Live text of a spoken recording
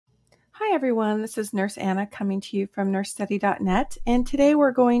Hi everyone, this is Nurse Anna coming to you from nursestudy.net, and today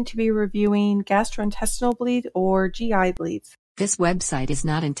we're going to be reviewing gastrointestinal bleed or GI bleeds. This website is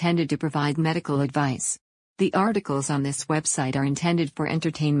not intended to provide medical advice. The articles on this website are intended for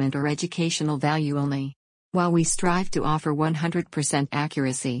entertainment or educational value only. While we strive to offer 100%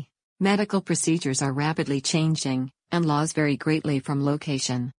 accuracy, medical procedures are rapidly changing, and laws vary greatly from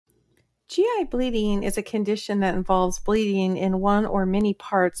location. GI bleeding is a condition that involves bleeding in one or many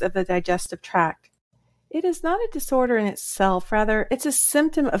parts of the digestive tract. It is not a disorder in itself, rather, it's a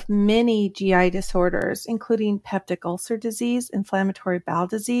symptom of many GI disorders, including peptic ulcer disease, inflammatory bowel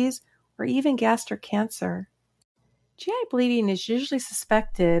disease, or even gastric cancer. GI bleeding is usually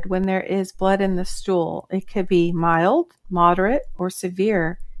suspected when there is blood in the stool. It could be mild, moderate, or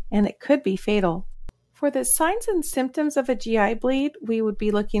severe, and it could be fatal. For the signs and symptoms of a GI bleed, we would be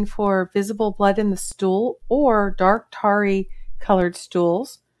looking for visible blood in the stool or dark tarry colored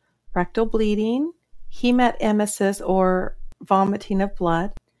stools, rectal bleeding, hematemesis or vomiting of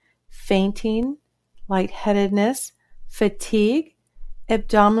blood, fainting, lightheadedness, fatigue,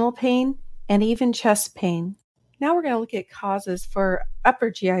 abdominal pain, and even chest pain. Now we're going to look at causes for upper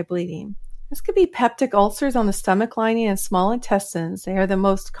GI bleeding. This could be peptic ulcers on the stomach lining and small intestines. They are the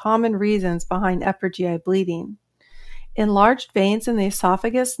most common reasons behind upper GI bleeding. Enlarged veins in the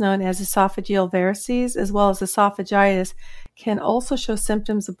esophagus, known as esophageal varices, as well as esophagitis, can also show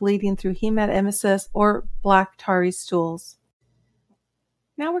symptoms of bleeding through hematemesis or black tarry stools.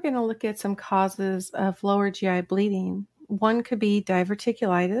 Now we're going to look at some causes of lower GI bleeding. One could be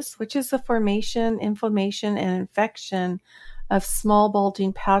diverticulitis, which is the formation, inflammation, and infection of small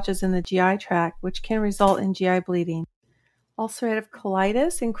bulging pouches in the GI tract, which can result in GI bleeding. Ulcerative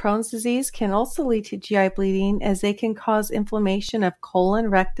colitis and Crohn's disease can also lead to GI bleeding, as they can cause inflammation of colon,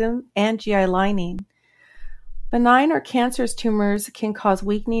 rectum, and GI lining. Benign or cancerous tumors can cause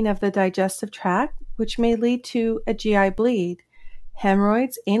weakening of the digestive tract, which may lead to a GI bleed.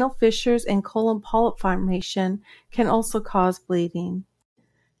 Hemorrhoids, anal fissures, and colon polyp formation can also cause bleeding.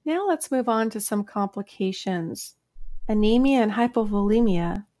 Now let's move on to some complications. Anemia and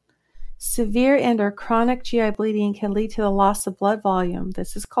hypovolemia. Severe and or chronic GI bleeding can lead to the loss of blood volume.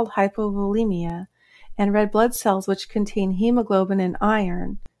 This is called hypovolemia, and red blood cells which contain hemoglobin and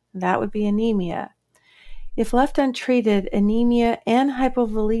iron. That would be anemia. If left untreated, anemia and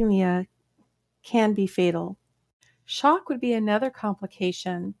hypovolemia can be fatal. Shock would be another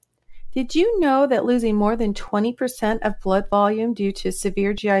complication. Did you know that losing more than 20% of blood volume due to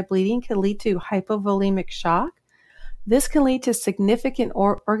severe GI bleeding can lead to hypovolemic shock? This can lead to significant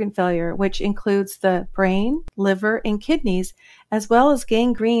organ failure, which includes the brain, liver, and kidneys, as well as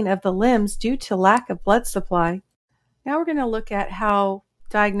gangrene of the limbs due to lack of blood supply. Now we're going to look at how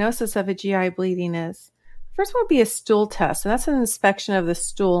diagnosis of a GI bleeding is. First one would be a stool test, and that's an inspection of the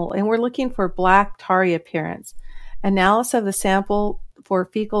stool, and we're looking for black tarry appearance. Analysis of the sample for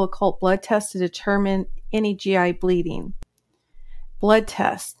fecal occult blood test to determine any GI bleeding. Blood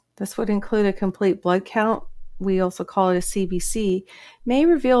test. This would include a complete blood count. We also call it a CBC, may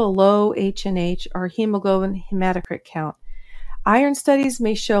reveal a low H&H or hemoglobin hematocrit count. Iron studies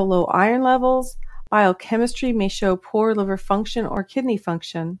may show low iron levels. Biochemistry may show poor liver function or kidney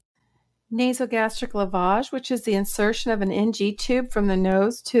function. Nasogastric lavage, which is the insertion of an NG tube from the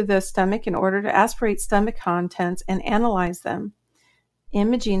nose to the stomach in order to aspirate stomach contents and analyze them.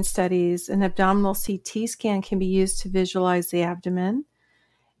 Imaging studies, an abdominal CT scan can be used to visualize the abdomen.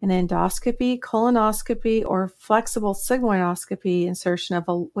 An endoscopy, colonoscopy, or flexible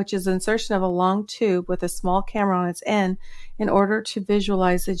sigmoidoscopy which is insertion of a long tube with a small camera on its end in order to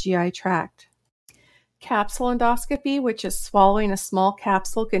visualize the GI tract. Capsule endoscopy, which is swallowing a small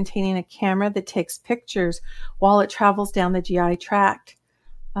capsule containing a camera that takes pictures while it travels down the GI tract.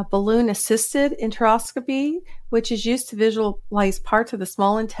 A balloon-assisted enteroscopy, which is used to visualize parts of the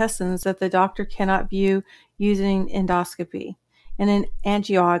small intestines that the doctor cannot view using endoscopy. And an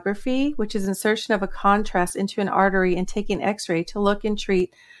angiography, which is insertion of a contrast into an artery and taking x-ray to look and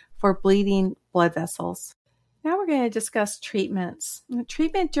treat for bleeding blood vessels. Now we're going to discuss treatments.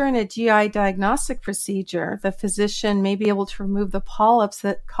 Treatment during a GI diagnostic procedure, the physician may be able to remove the polyps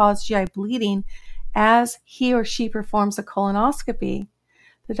that cause GI bleeding as he or she performs a colonoscopy.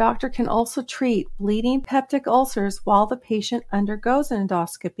 The doctor can also treat bleeding peptic ulcers while the patient undergoes an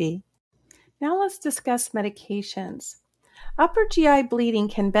endoscopy. Now let's discuss medications. Upper GI bleeding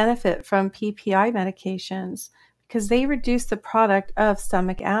can benefit from PPI medications because they reduce the product of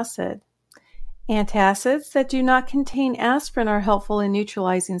stomach acid. Antacids that do not contain aspirin are helpful in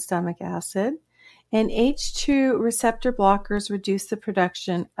neutralizing stomach acid, and H2 receptor blockers reduce the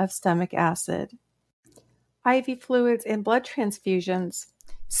production of stomach acid. IV fluids and blood transfusions.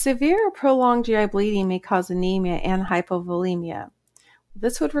 Severe or prolonged GI bleeding may cause anemia and hypovolemia.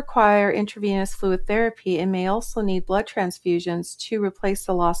 This would require intravenous fluid therapy and may also need blood transfusions to replace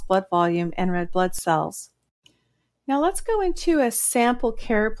the lost blood volume and red blood cells. Now let's go into a sample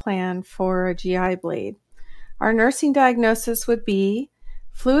care plan for a GI bleed. Our nursing diagnosis would be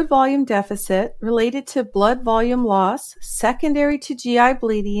fluid volume deficit related to blood volume loss secondary to GI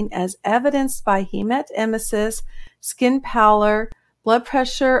bleeding as evidenced by hematemesis, skin pallor, blood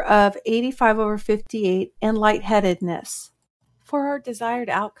pressure of 85/58, and lightheadedness. For our desired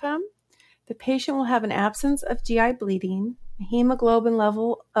outcome, the patient will have an absence of GI bleeding, a hemoglobin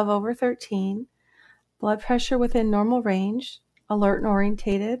level of over 13, blood pressure within normal range, alert and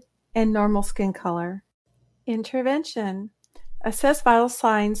orientated, and normal skin color. Intervention. Assess vital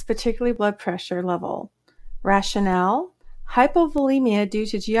signs, particularly blood pressure level. Rationale. Hypovolemia due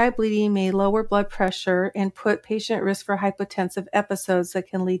to GI bleeding may lower blood pressure and put patient at risk for hypotensive episodes that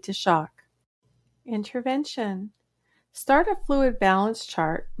can lead to shock. Intervention. Start a fluid balance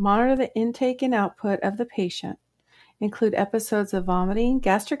chart. Monitor the intake and output of the patient. Include episodes of vomiting,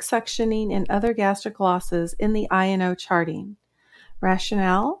 gastric suctioning, and other gastric losses in the I&O charting.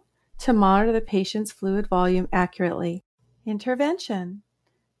 Rationale. To monitor the patient's fluid volume accurately. Intervention.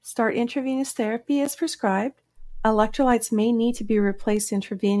 Start intravenous therapy as prescribed. Electrolytes may need to be replaced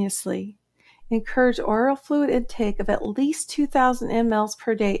intravenously. Encourage oral fluid intake of at least 2,000 mL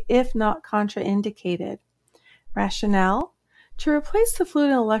per day if not contraindicated. Rationale. To replace the fluid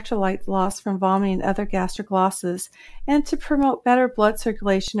and electrolyte loss from vomiting and other gastric losses, and to promote better blood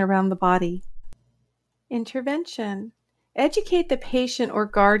circulation around the body. Intervention. Educate the patient or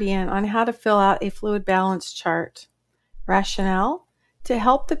guardian on how to fill out a fluid balance chart. Rationale. To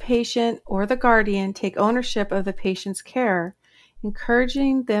help the patient or the guardian take ownership of the patient's care,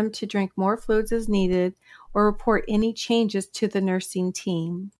 encouraging them to drink more fluids as needed or report any changes to the nursing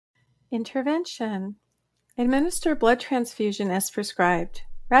team. Intervention. Administer blood transfusion as prescribed.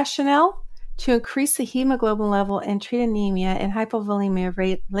 Rationale. To increase the hemoglobin level and treat anemia and hypovolemia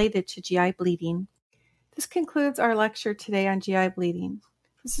related to GI bleeding. This concludes our lecture today on GI bleeding.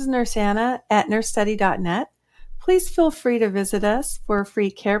 This is Nurse Anna at nursestudy.net. Please feel free to visit us for free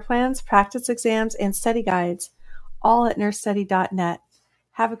care plans, practice exams, and study guides, all at nursestudy.net.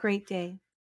 Have a great day.